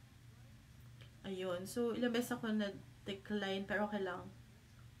 Ayun. So, ilang beses ako na-decline, pero okay lang.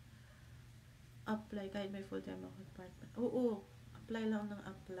 Apply kahit may full-time ako part-time. Oo, apply lang ng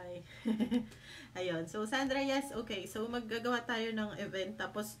apply. Ayun. So, Sandra, yes, okay. So, maggagawa tayo ng event,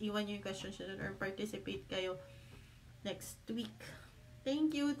 tapos iwan nyo yung questions nyo or participate kayo next week.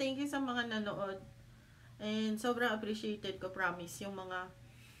 Thank you sa mga nanood. And sobrang appreciated ko, promise, yung mga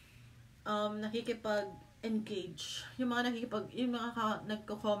nakikipag-engage. Yung mga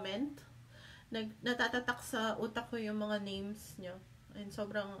nagko-comment, natatatak sa utak ko yung mga names nyo. And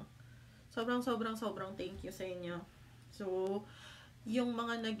sobrang thank you sa inyo. So, yung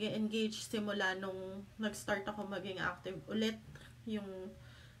mga nag-engage simula nung nag-start ako maging active ulit,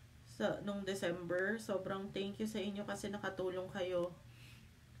 nung December, sobrang thank you sa inyo kasi nakatulong kayo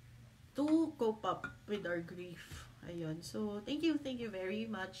to cope up with our grief. Ayun. So, thank you very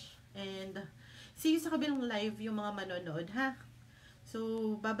much. And, see you sa kabilang live yung mga manonood, ha?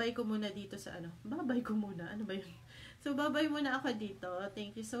 So, babay ko muna dito sa babay ko muna. Ano ba yun? So, babay muna ako dito.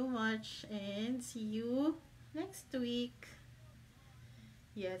 Thank you so much. And, see you next week.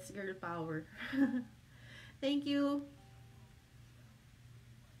 Yes, girl power. Thank you.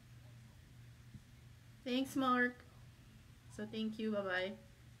 Thanks, Mark. So, thank you.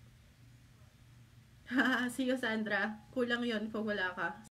 Bye-bye. See you, Sandra. Kulang yon pag wala ka.